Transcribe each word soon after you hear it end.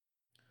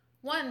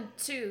1,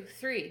 2,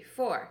 3,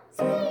 4.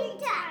 Screen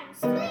time,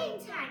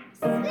 screen time,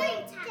 screen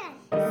time,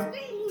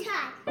 screen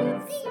time.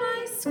 It's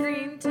my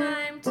screen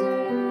time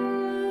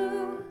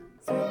too.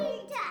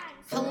 Screen time.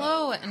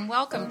 Hello and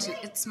welcome to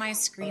It's My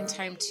Screen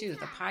Time Too,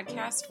 the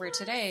podcast where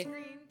today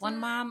one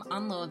mom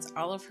unloads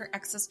all of her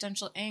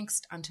existential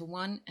angst onto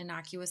one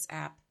innocuous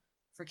app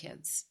for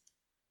kids.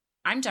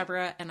 I'm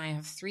Deborah and I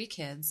have 3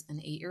 kids, an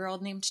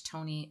 8-year-old named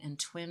Tony and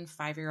twin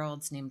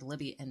 5-year-olds named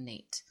Libby and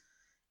Nate.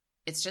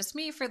 It's just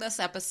me for this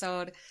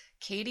episode.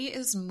 Katie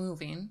is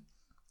moving,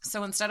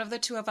 so instead of the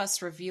two of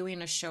us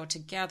reviewing a show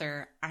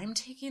together, I'm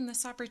taking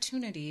this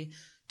opportunity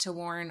to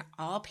warn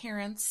all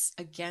parents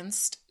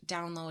against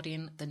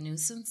downloading the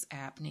nuisance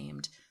app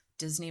named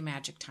Disney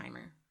Magic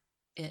Timer.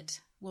 It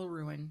will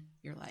ruin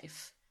your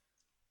life.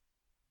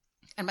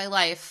 And by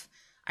life,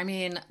 I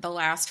mean the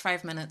last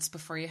 5 minutes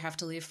before you have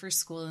to leave for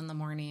school in the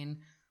morning,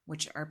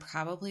 which are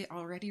probably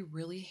already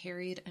really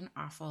harried and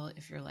awful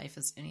if your life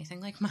is anything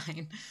like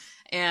mine.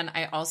 And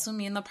I also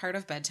mean the part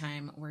of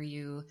bedtime where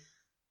you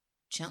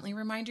gently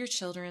remind your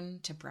children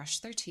to brush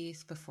their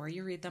teeth before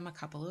you read them a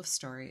couple of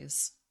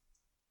stories.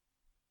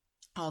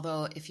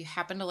 Although if you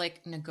happen to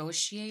like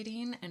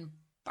negotiating and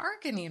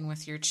bargaining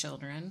with your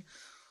children,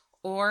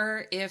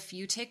 or if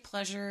you take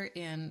pleasure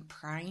in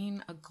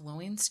prying a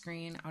glowing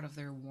screen out of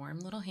their warm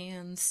little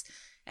hands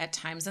at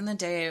times in the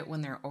day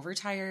when they're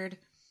overtired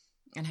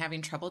and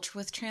having trouble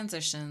with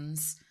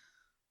transitions,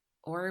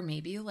 or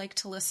maybe you like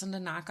to listen to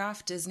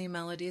knockoff Disney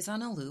melodies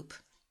on a loop.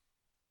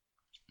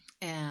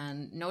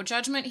 And no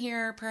judgment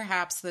here,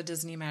 perhaps the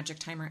Disney Magic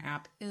Timer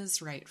app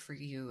is right for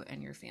you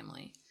and your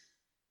family.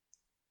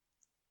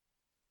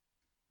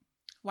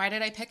 Why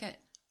did I pick it?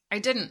 I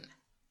didn't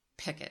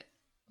pick it,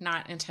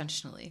 not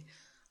intentionally.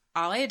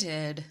 All I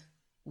did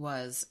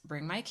was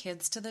bring my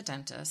kids to the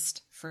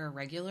dentist for a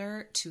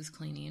regular tooth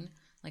cleaning,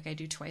 like I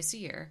do twice a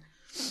year.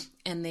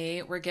 And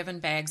they were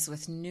given bags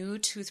with new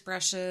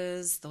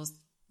toothbrushes, those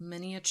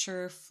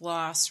miniature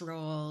floss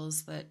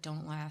rolls that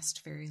don't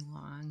last very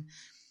long,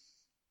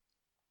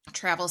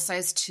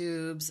 travel-sized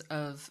tubes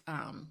of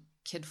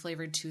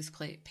kid-flavored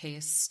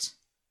toothpaste,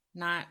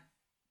 not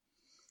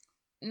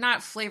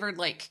flavored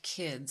like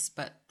kids,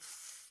 but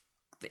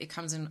it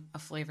comes in a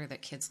flavor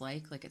that kids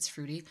like it's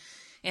fruity.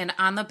 And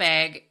on the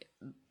bag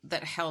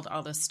that held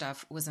all this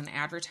stuff was an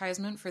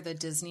advertisement for the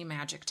Disney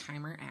Magic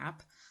Timer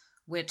app,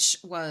 which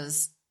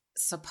was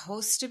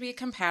supposed to be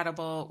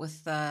compatible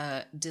with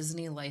the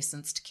Disney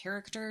licensed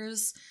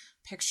characters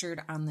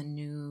pictured on the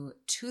new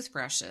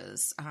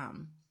toothbrushes.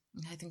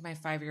 I think my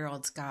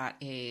 5-year-old's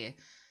got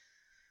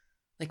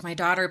my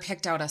daughter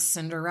picked out a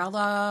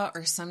Cinderella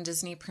or some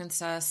Disney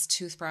princess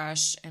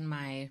toothbrush, and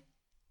my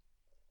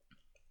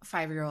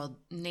 5-year-old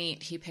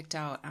Nate, he picked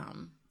out,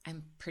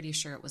 I'm pretty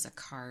sure it was a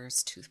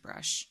Cars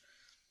toothbrush.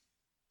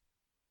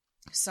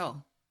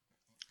 So,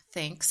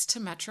 thanks to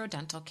Metro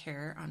Dental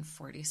Care on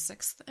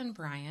 46th and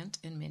Bryant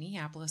in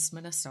Minneapolis,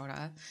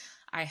 Minnesota,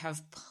 I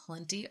have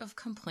plenty of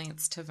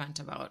complaints to vent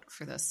about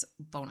for this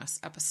bonus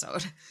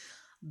episode.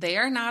 They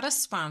are not a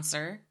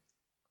sponsor,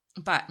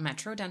 but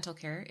Metro Dental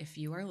Care, if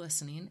you are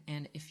listening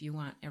and if you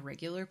want a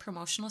regular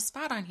promotional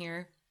spot on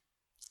here,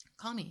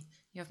 call me.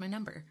 You have my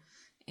number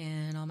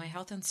and all my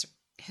health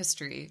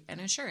history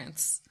and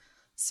insurance.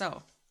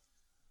 So,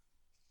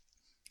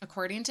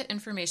 according to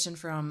information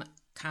from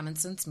Common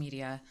Sense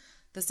Media,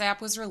 this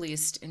app was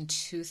released in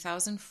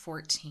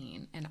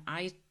 2014, and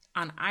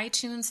on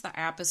iTunes, the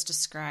app is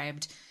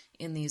described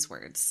in these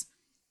words: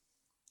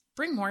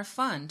 bring more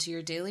fun to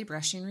your daily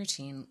brushing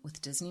routine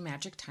with Disney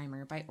Magic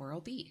Timer by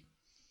Oral-B.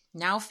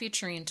 Now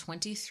featuring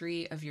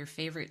 23 of your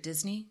favorite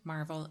Disney,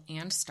 Marvel,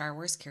 and Star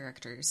Wars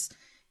characters,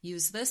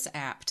 use this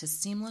app to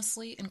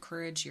seamlessly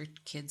encourage your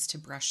kids to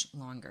brush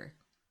longer.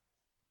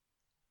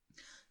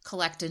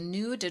 Collect a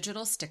new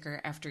digital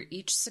sticker after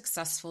each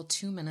successful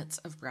 2 minutes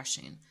of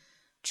brushing.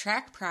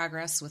 Track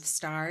progress with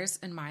stars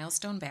and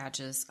milestone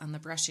badges on the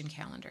brushing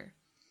calendar.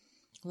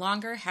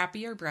 Longer,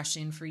 happier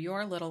brushing for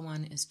your little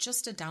one is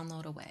just a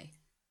download away.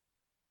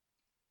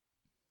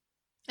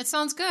 It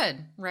sounds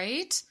good,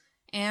 right?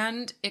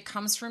 And it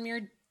comes from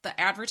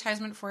the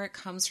advertisement for it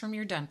comes from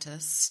your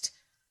dentist,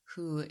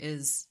 who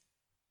is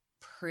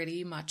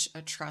pretty much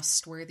a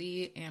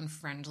trustworthy and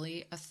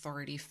friendly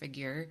authority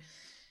figure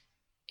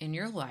in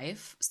your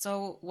life.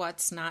 So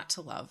what's not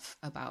to love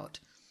about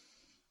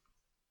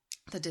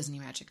the Disney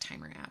Magic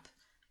Timer app?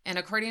 And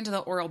according to the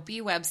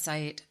Oral-B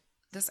website,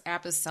 this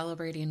app is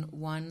celebrating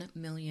 1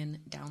 million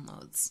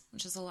downloads,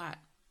 which is a lot.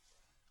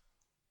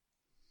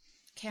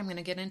 Okay, I'm going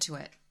to get into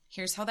it.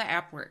 Here's how the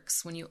app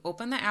works. When you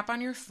open the app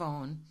on your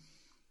phone,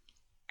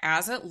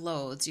 as it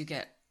loads, you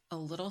get a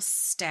little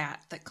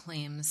stat that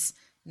claims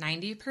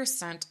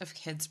 90% of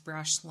kids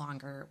brush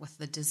longer with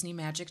the Disney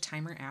Magic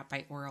Timer app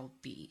by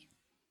Oral-B.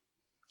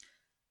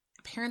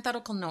 A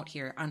parenthetical note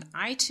here. On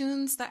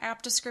iTunes, the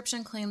app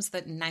description claims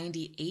that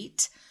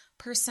 98%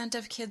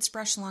 of kids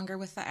brush longer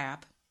with the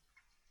app.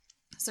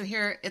 So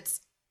here, it's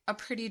a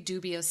pretty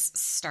dubious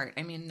start.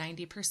 I mean,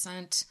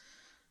 90%,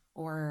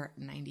 or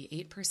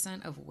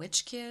 98% of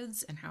which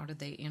kids, and how did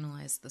they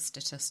analyze the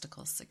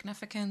statistical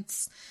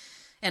significance?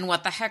 And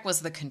what the heck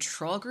was the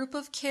control group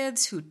of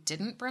kids who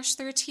didn't brush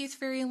their teeth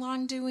very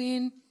long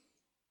doing?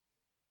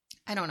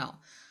 I don't know.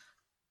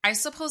 I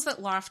suppose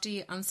that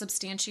lofty,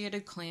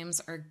 unsubstantiated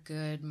claims are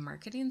good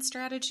marketing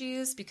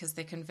strategies because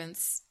they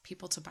convince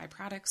people to buy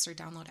products or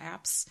download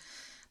apps.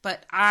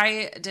 But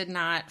I did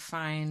not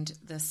find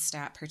this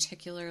stat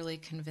particularly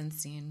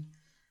convincing,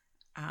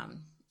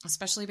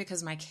 especially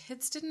because my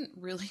kids didn't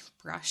really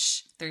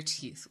brush their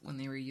teeth when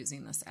they were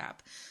using this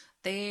app.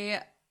 They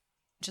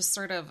just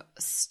sort of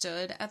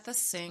stood at the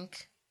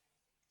sink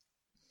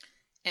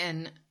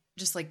and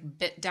just like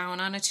bit down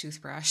on a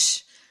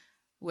toothbrush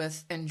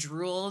and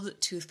drooled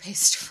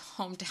toothpaste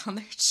foam down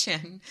their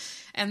chin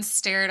and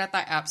stared at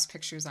the app's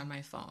pictures on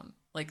my phone.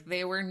 Like,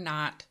 they were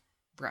not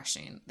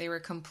brushing. They were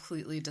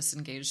completely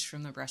disengaged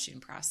from the brushing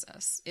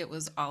process. It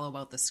was all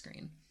about the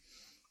screen.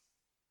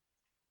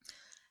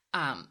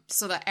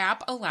 So the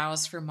app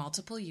allows for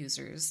multiple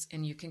users,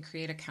 and you can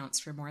create accounts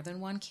for more than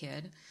one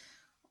kid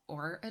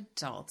or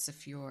adults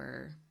if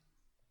you're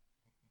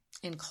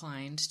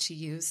inclined to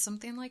use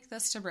something like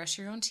this to brush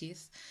your own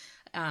teeth.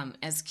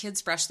 As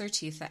kids brush their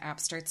teeth, the app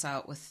starts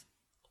out with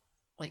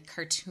like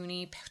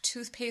cartoony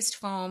toothpaste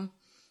foam,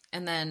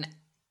 and then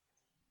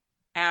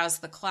as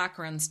the clock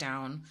runs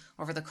down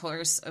over the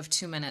course of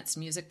 2 minutes,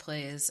 music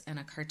plays and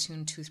a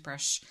cartoon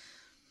toothbrush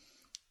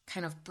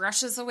kind of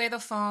brushes away the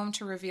foam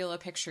to reveal a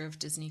picture of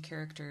Disney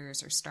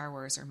characters or Star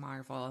Wars or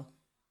Marvel.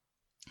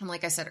 And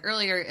like I said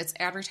earlier, it's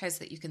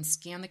advertised that you can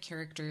scan the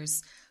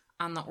characters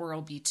on the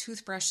Oral-B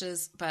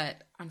toothbrushes,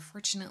 but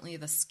unfortunately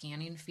the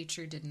scanning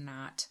feature did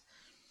not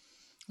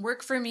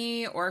work for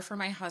me or for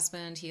my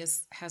husband. He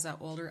has an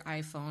older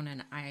iPhone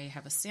and I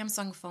have a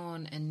Samsung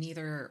phone, and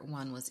neither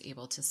one was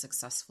able to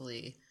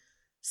successfully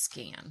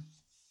scan.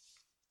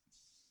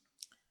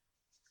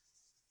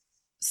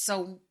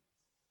 So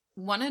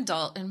one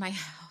adult in my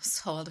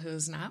household,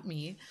 who's not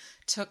me,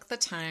 took the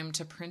time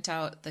to print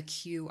out the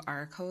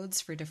QR codes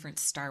for different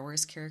Star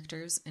Wars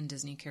characters and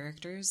Disney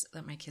characters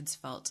that my kids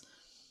felt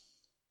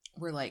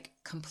were like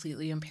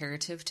completely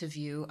imperative to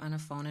view on a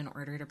phone in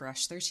order to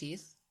brush their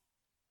teeth.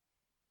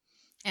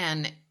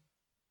 And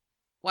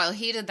while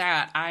he did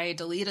that, I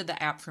deleted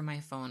the app from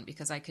my phone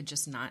because I could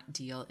just not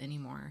deal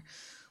anymore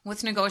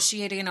with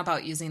negotiating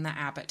about using the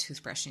app at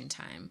toothbrushing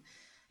time.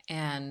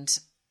 And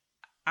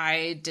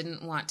I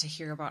didn't want to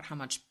hear about how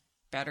much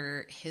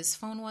better his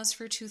phone was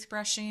for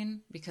toothbrushing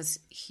because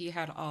he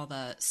had all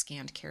the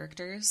scanned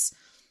characters.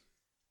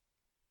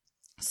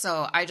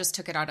 So I just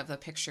took it out of the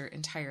picture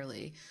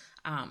entirely.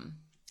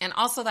 And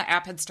also the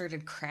app had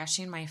started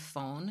crashing my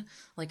phone.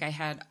 Like, I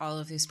had all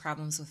of these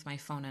problems with my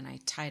phone, and I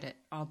tied it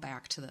all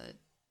back to the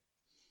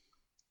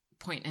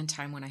point in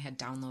time when I had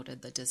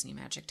downloaded the Disney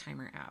Magic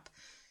Timer app.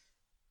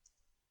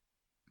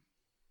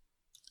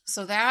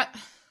 So that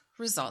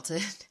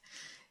resulted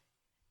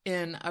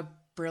in a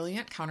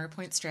brilliant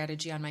counterpoint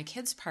strategy on my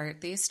kids'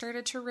 part. They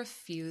started to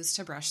refuse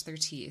to brush their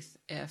teeth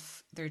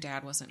if their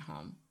dad wasn't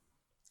home.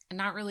 And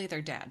not really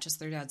their dad, just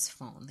their dad's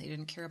phone. They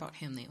didn't care about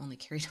him. They only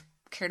cared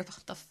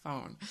about the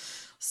phone.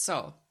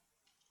 So,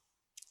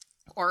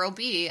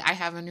 Oral-B, I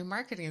have a new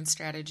marketing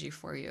strategy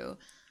for you.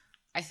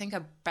 I think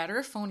a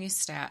better phony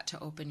stat to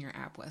open your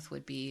app with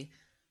would be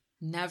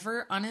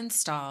never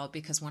uninstall,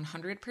 because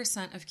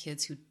 100% of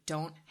kids who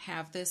don't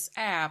have this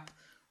app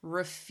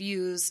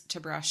refuse to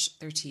brush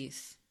their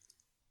teeth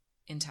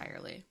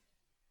entirely.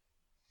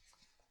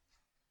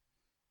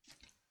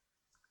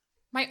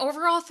 My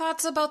overall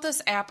thoughts about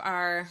this app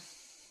are,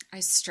 I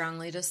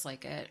strongly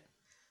dislike it.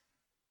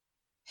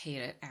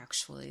 Hate it,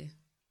 actually.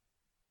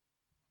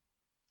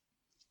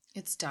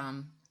 It's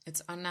dumb.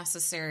 It's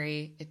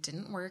unnecessary. It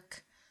didn't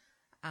work.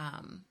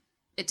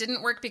 It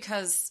didn't work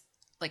because,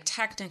 like,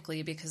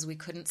 technically, because we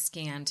couldn't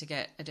scan to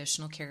get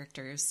additional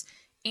characters.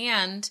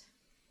 And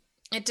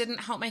it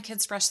didn't help my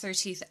kids brush their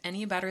teeth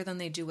any better than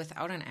they do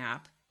without an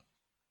app.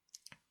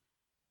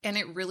 And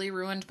it really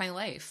ruined my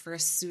life for a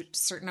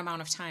certain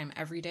amount of time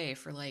every day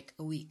for like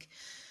a week.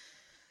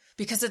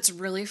 Because it's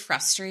really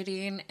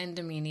frustrating and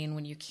demeaning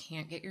when you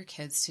can't get your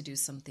kids to do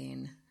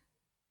something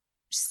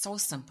so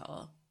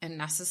simple and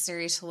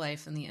necessary to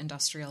life in the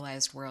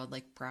industrialized world,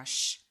 like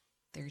brush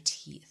their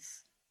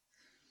teeth.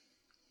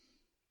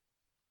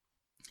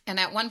 And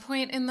at one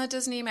point in the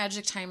Disney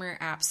Magic Timer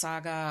app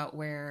saga,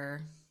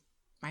 where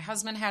my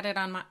husband had it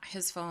on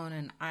his phone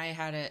and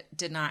I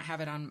did not have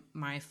it on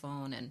my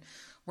phone, and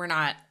we're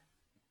not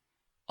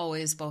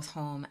always both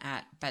home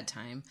at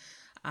bedtime,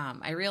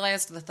 I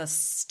realized that the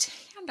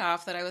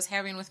standoff that I was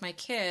having with my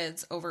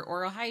kids over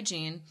oral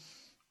hygiene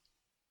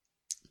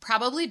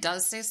probably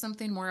does say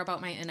something more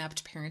about my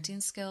inept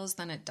parenting skills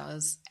than it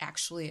does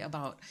actually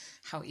about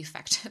how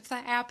effective the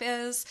app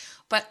is.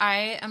 But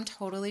I am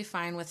totally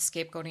fine with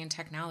scapegoating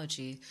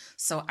technology,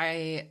 so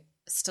I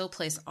still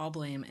place all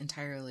blame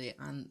entirely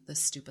on this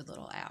stupid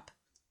little app.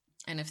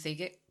 And if they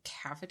get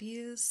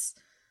cavities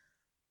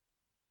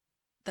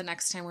the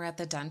next time we're at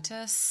the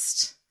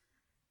dentist,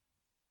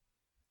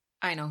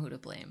 I know who to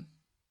blame.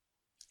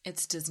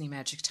 It's Disney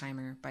Magic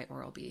Timer by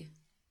Oral-B.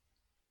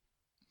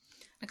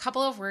 A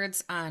couple of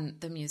words on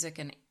the music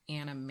and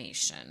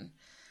animation.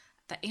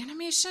 The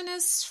animation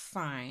is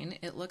fine.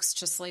 It looks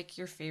just like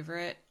your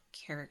favorite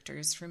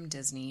characters from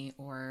Disney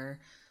or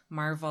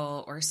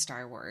Marvel or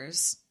Star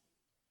Wars.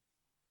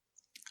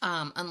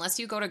 Unless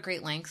you go to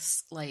great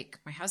lengths like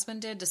my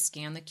husband did to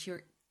scan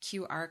the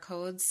QR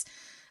codes,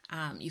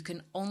 you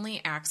can only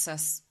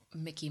access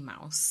Mickey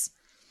Mouse.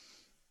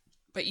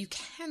 But you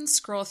can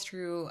scroll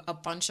through a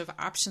bunch of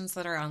options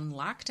that are on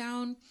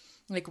lockdown,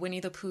 like Winnie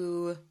the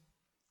Pooh,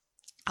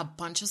 a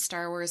bunch of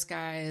Star Wars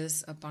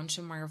guys, a bunch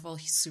of Marvel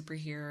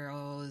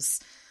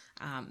superheroes,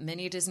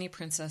 many Disney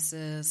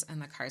princesses, and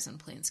the Cars and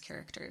Planes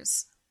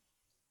characters.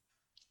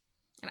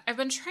 And I've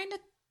been trying to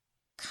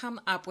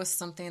come up with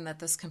something that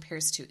this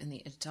compares to in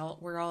the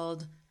adult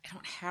world. I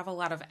don't have a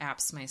lot of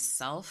apps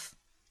myself.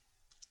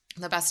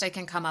 The best I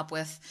can come up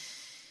with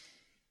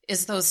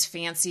is those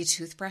fancy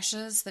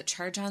toothbrushes that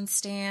charge on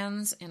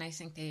stands, and I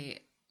think they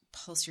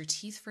pulse your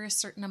teeth for a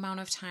certain amount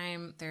of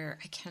time. They're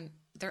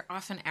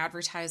often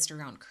advertised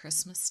around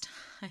Christmas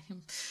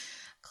time.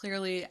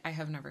 Clearly, I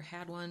have never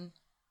had one,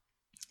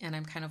 and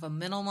I'm kind of a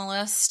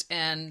minimalist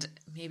and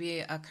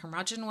maybe a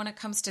curmudgeon when it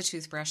comes to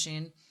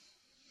toothbrushing.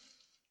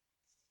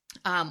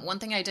 One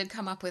thing I did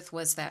come up with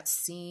was that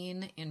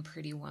scene in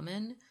Pretty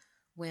Woman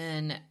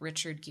when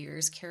Richard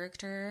Gere's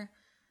character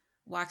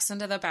walks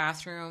into the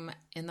bathroom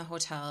in the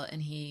hotel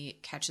and he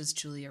catches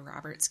Julia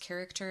Roberts'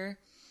 character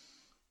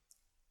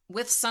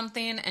with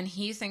something, and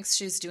he thinks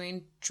she's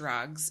doing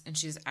drugs and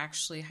she's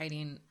actually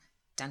hiding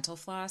dental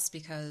floss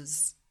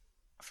because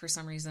for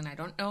some reason, I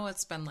don't know,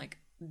 it's been like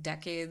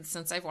decades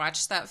since I've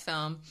watched that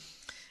film,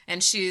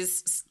 and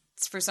she's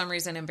for some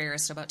reason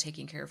embarrassed about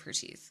taking care of her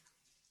teeth.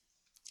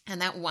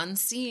 And that one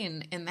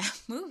scene in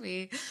that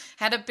movie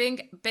had a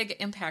big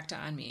impact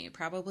on me,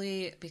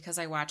 probably because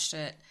I watched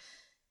it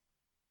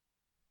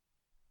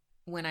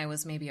when I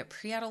was maybe a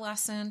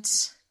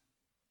pre-adolescent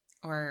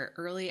or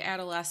early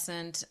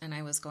adolescent, and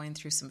I was going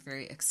through some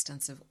very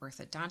extensive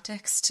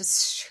orthodontics to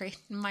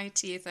straighten my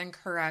teeth and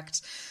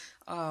correct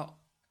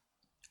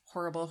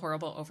horrible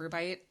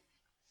overbite.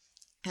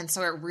 And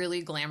so it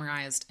really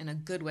glamorized, in a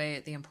good way,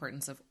 the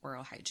importance of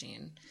oral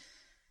hygiene.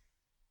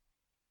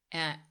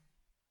 And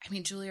I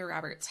mean, Julia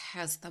Roberts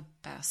has the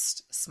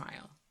best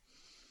smile.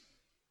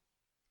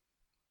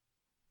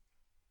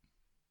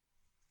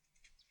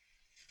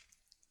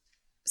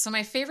 So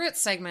my favorite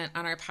segment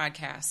on our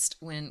podcast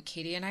when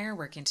Katie and I are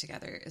working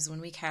together is when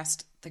we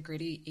cast the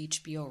gritty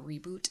HBO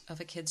reboot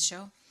of a kids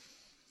show.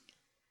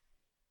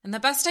 And the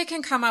best I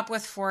can come up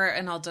with for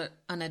an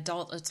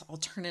adult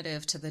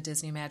alternative to the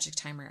Disney Magic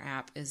Timer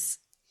app is,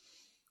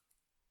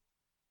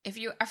 if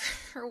you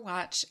ever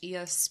watch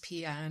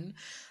ESPN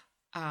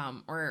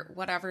or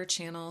whatever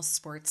channel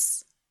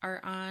sports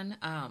are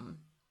on,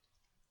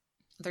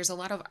 there's a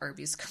lot of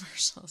Arby's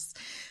commercials.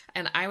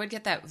 And I would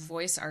get that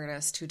voice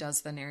artist who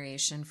does the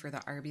narration for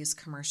the Arby's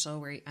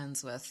commercial where he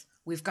ends with,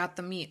 "We've got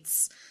the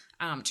meats,"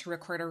 to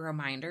record a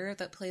reminder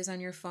that plays on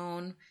your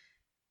phone.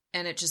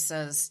 And it just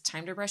says,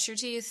 "Time to brush your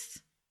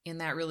teeth," in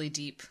that really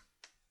deep,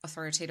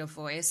 authoritative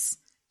voice.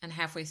 And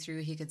halfway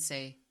through, he could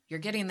say, "You're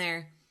getting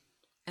there."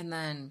 And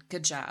then,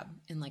 "Good job,"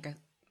 in like a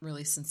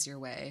really sincere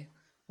way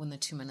when the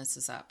 2 minutes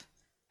is up.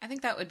 I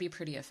think that would be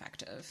pretty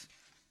effective.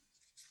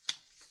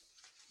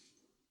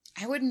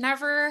 I would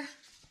never,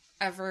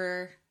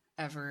 ever,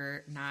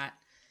 not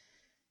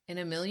in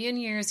a million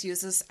years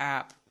use this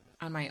app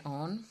on my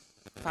own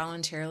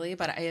voluntarily,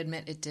 but I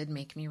admit it did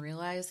make me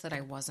realize that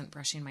I wasn't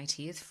brushing my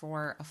teeth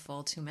for a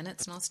full 2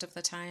 minutes most of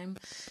the time,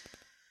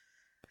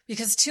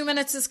 because 2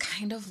 minutes is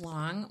kind of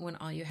long when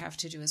all you have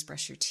to do is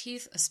brush your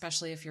teeth,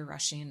 especially if you're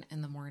rushing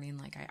in the morning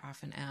like I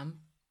often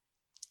am.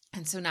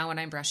 And so now when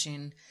I'm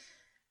brushing,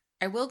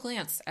 I will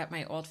glance at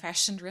my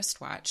old-fashioned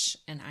wristwatch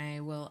and I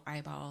will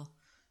eyeball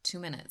 2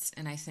 minutes.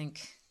 And I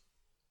think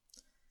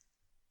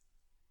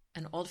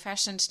an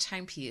old-fashioned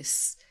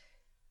timepiece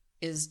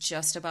is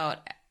just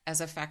about as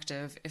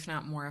effective, if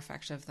not more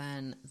effective,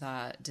 than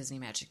the Disney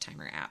Magic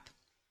Timer app.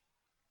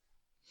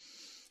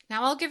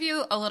 Now I'll give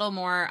you a little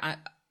more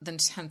than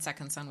 10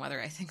 seconds on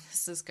whether I think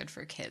this is good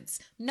for kids.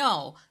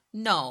 No,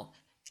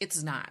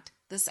 it's not.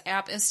 This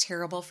app is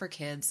terrible for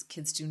kids.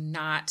 Kids do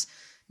not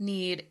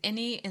need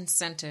any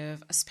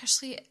incentive,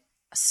 especially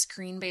a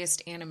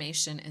screen-based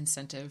animation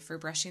incentive for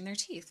brushing their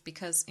teeth,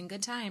 because in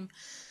good time,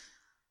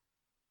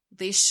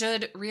 they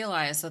should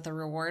realize that the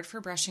reward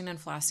for brushing and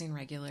flossing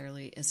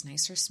regularly is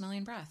nicer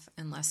smelling breath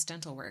and less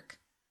dental work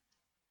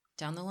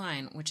down the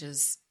line, which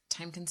is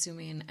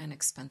time-consuming and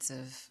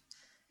expensive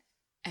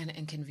and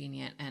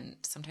inconvenient and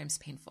sometimes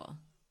painful.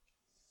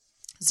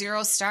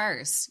 0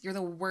 stars. You're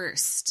the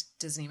worst,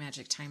 Disney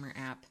Magic Timer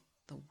app.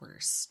 The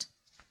worst.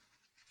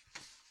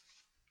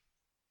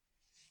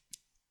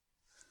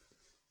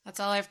 That's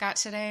all I've got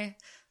today.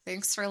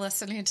 Thanks for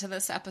listening to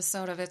this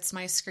episode of It's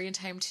My Screen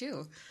Time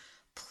Too.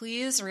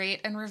 Please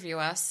rate and review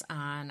us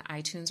on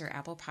iTunes or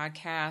Apple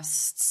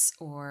Podcasts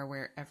or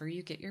wherever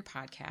you get your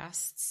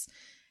podcasts.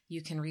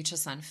 You can reach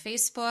us on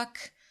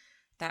Facebook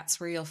That's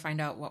where you'll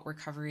find out what we're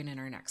covering in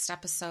our next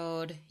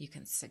episode. You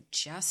can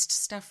suggest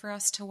stuff for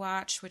us to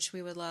watch, which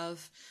we would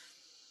love.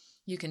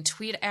 You can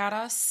tweet at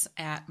us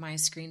at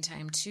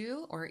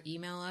myscreentime2 or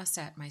email us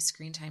at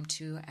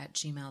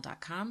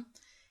myscreentime2@gmail.com.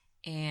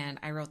 And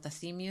I wrote the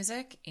theme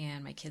music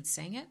and my kids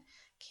sang it.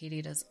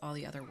 Katie does all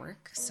the other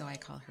work, so I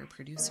call her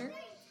producer.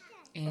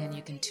 And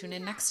you can tune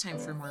in next time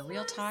for more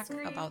real talk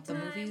about the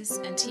movies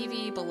and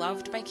TV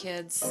beloved by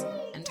kids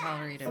and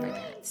tolerated by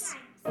parents.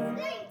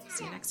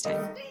 See you next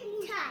time.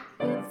 Screen time.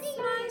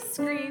 My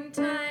screen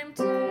time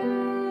too.